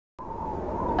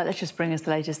Let's just bring us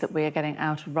the latest that we are getting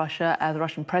out of Russia. The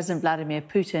Russian President Vladimir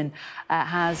Putin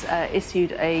has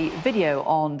issued a video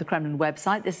on the Kremlin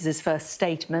website. This is his first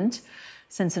statement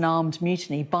since an armed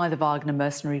mutiny by the Wagner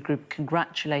mercenary group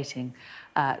congratulating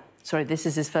this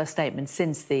is his first statement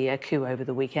since the coup over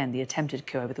the weekend, the attempted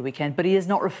coup over the weekend. But he is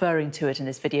not referring to it in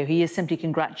this video. He is simply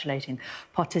congratulating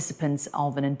participants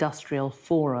of an industrial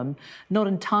forum. Not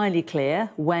entirely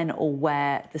clear when or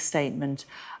where the statement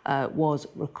was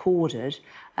recorded.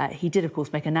 He did, of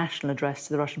course, make a national address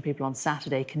to the Russian people on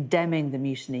Saturday, condemning the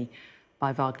mutiny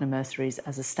by Wagner mercenaries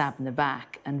as a stab in the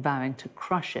back and vowing to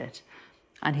crush it.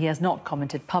 And he has not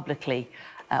commented publicly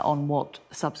on what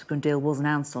subsequent deal was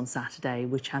announced on Saturday,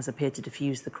 which has appeared to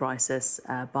defuse the crisis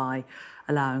by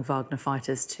allowing Wagner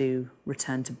fighters to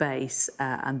return to base,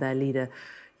 and their leader,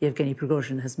 Yevgeny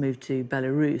Prigozhin, has moved to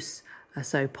Belarus.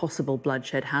 So possible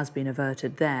bloodshed has been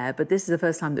averted there. But this is the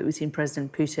first time that we've seen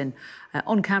President Putin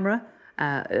on camera,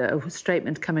 a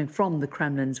statement coming from the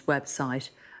Kremlin's website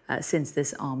since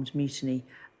this armed mutiny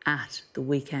at the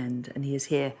weekend. And he is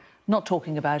here not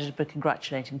talking about it, but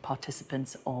congratulating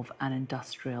participants of an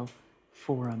industrial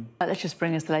forum. Let's just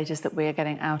bring us the latest that we are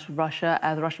getting out of Russia.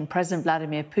 The Russian President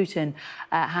Vladimir Putin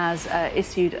has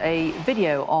issued a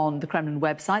video on the Kremlin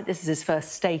website. This is his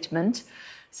first statement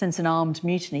since an armed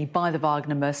mutiny by the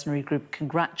Wagner mercenary group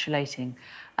congratulating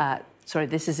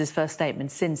this is his first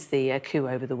statement since the coup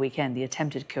over the weekend, the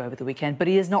attempted coup over the weekend. But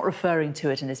he is not referring to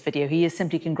it in this video. He is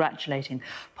simply congratulating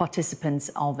participants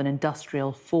of an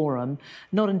industrial forum.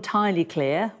 Not entirely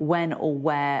clear when or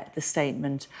where the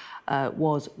statement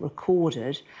was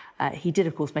recorded. He did,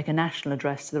 of course, make a national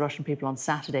address to the Russian people on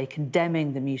Saturday,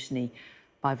 condemning the mutiny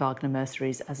by Wagner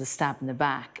mercenaries as a stab in the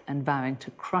back and vowing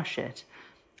to crush it.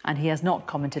 And he has not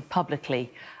commented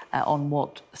publicly on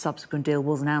what subsequent deal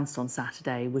was announced on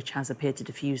Saturday, which has appeared to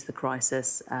defuse the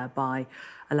crisis by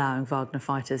allowing Wagner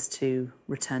fighters to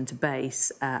return to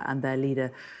base, and their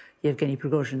leader, Yevgeny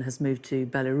Prigozhin, has moved to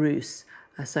Belarus.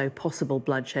 So possible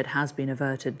bloodshed has been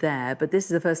averted there. But this is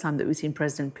the first time that we've seen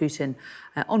President Putin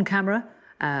on camera,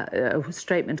 a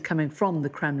statement coming from the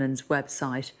Kremlin's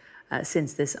website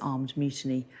since this armed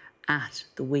mutiny at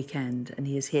the weekend. And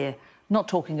he is here not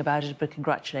talking about it, but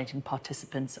congratulating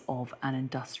participants of an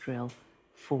industrial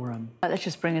forum. Let's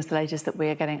just bring us the latest that we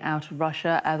are getting out of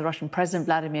Russia. The Russian President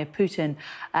Vladimir Putin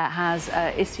has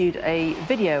issued a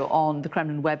video on the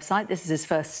Kremlin website. This is his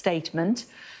first statement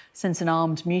since an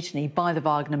armed mutiny by the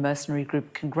Wagner mercenary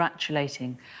group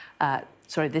congratulating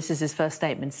this is his first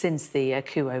statement since the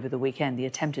coup over the weekend, the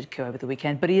attempted coup over the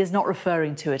weekend. But he is not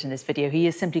referring to it in this video. He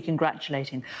is simply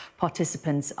congratulating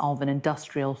participants of an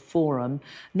industrial forum.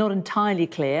 Not entirely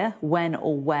clear when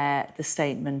or where the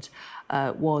statement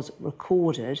was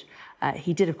recorded.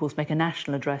 He did, of course, make a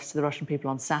national address to the Russian people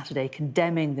on Saturday,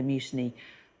 condemning the mutiny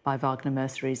by Wagner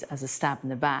mercenaries as a stab in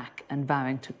the back and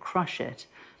vowing to crush it.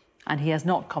 And he has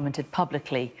not commented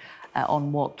publicly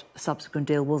on what subsequent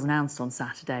deal was announced on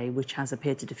Saturday, which has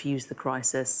appeared to defuse the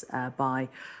crisis by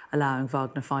allowing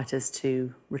Wagner fighters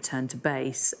to return to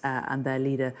base, and their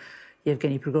leader,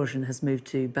 Yevgeny Prigozhin, has moved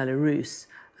to Belarus.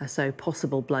 So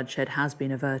possible bloodshed has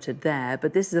been averted there.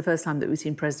 But this is the first time that we've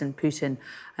seen President Putin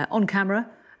on camera,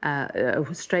 a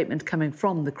statement coming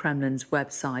from the Kremlin's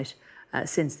website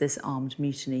since this armed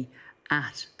mutiny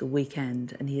at the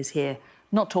weekend. And he is here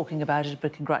not talking about it,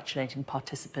 but congratulating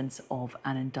participants of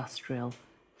an industrial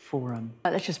forum.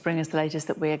 Let's just bring us the latest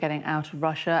that we are getting out of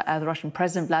Russia. The Russian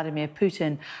President Vladimir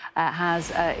Putin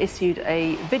has issued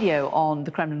a video on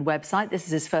the Kremlin website. This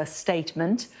is his first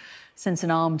statement since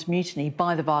an armed mutiny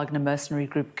by the Wagner mercenary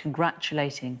group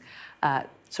congratulating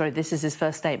this is his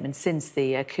first statement since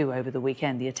the coup over the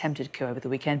weekend, the attempted coup over the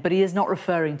weekend. But he is not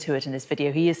referring to it in this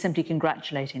video. He is simply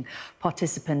congratulating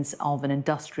participants of an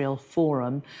industrial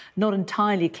forum. Not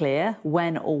entirely clear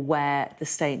when or where the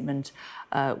statement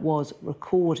was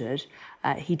recorded.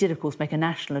 He did, of course, make a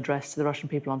national address to the Russian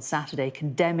people on Saturday,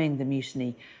 condemning the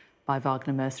mutiny by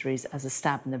Wagner mercenaries as a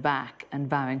stab in the back and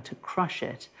vowing to crush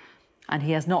it. And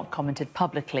he has not commented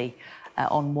publicly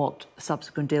on what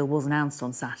subsequent deal was announced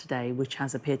on Saturday, which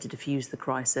has appeared to defuse the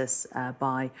crisis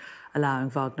by allowing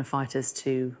Wagner fighters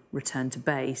to return to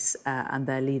base, and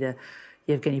their leader,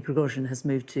 Yevgeny Prigozhin, has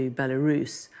moved to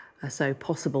Belarus. So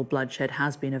possible bloodshed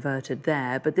has been averted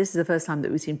there. But this is the first time that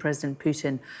we've seen President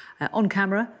Putin on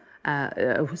camera,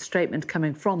 a statement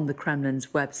coming from the Kremlin's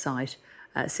website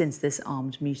since this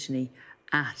armed mutiny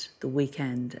at the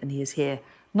weekend. And he is here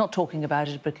not talking about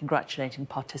it, but congratulating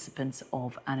participants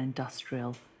of an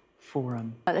industrial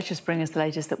forum. Let's just bring us the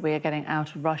latest that we are getting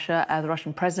out of Russia. The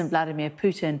Russian President Vladimir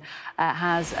Putin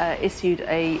has issued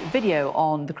a video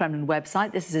on the Kremlin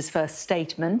website. This is his first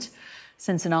statement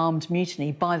since an armed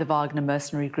mutiny by the Wagner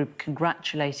mercenary group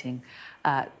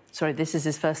this is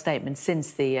his first statement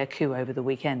since the coup over the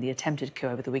weekend, the attempted coup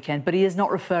over the weekend, but he is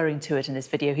not referring to it in this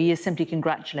video. He is simply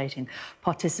congratulating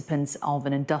participants of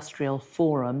an industrial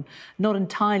forum. Not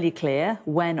entirely clear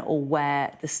when or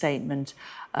where the statement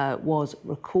was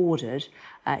recorded.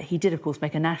 He did, of course,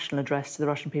 make a national address to the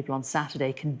Russian people on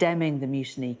Saturday, condemning the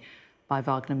mutiny by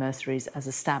Wagner mercenaries as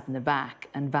a stab in the back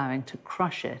and vowing to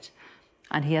crush it.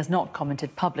 And he has not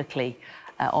commented publicly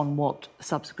on what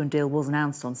subsequent deal was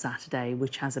announced on Saturday,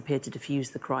 which has appeared to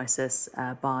defuse the crisis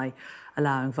by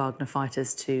allowing Wagner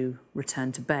fighters to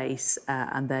return to base,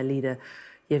 and their leader,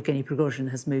 Yevgeny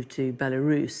Prigozhin, has moved to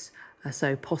Belarus.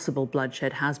 So possible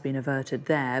bloodshed has been averted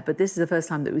there. But this is the first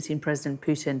time that we've seen President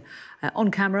Putin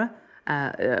on camera,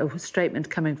 a statement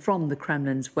coming from the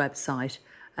Kremlin's website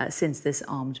since this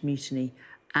armed mutiny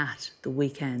at the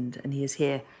weekend. And he is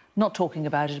here not talking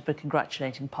about it, but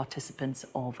congratulating participants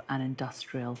of an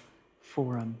industrial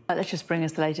forum. Let's just bring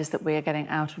us the latest that we are getting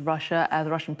out of Russia. The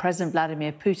Russian President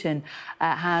Vladimir Putin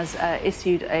has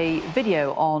issued a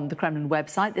video on the Kremlin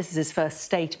website. This is his first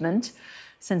statement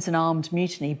since an armed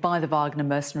mutiny by the Wagner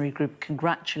mercenary group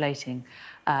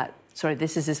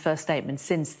this is his first statement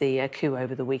since the coup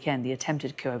over the weekend, the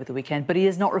attempted coup over the weekend, but he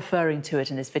is not referring to it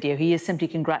in this video. He is simply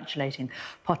congratulating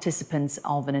participants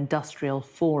of an industrial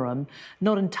forum.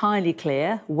 Not entirely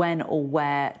clear when or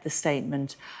where the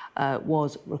statement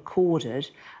was recorded.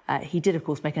 He did, of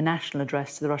course, make a national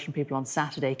address to the Russian people on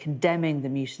Saturday, condemning the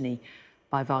mutiny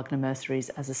by Wagner mercenaries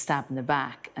as a stab in the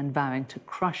back and vowing to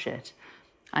crush it.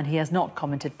 And he has not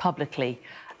commented publicly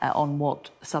on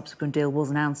what subsequent deal was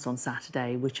announced on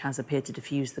Saturday, which has appeared to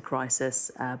defuse the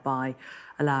crisis by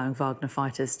allowing Wagner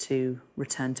fighters to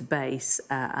return to base,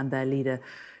 and their leader,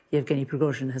 Yevgeny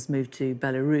Prigozhin, has moved to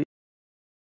Belarus.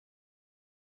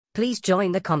 Please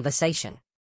join the conversation.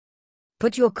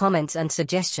 Put your comments and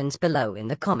suggestions below in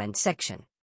the comment section.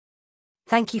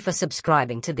 Thank you for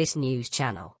subscribing to this news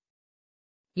channel.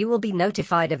 You will be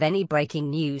notified of any breaking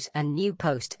news and new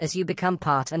post as you become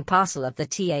part and parcel of the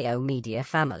TAO Media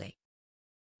family.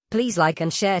 Please like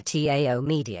and share TAO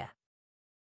Media.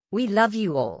 We love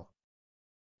you all.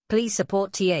 Please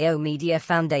support TAO Media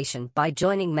Foundation by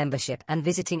joining membership and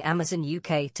visiting Amazon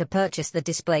UK to purchase the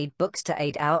displayed books to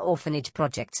aid our orphanage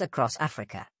projects across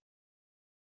Africa.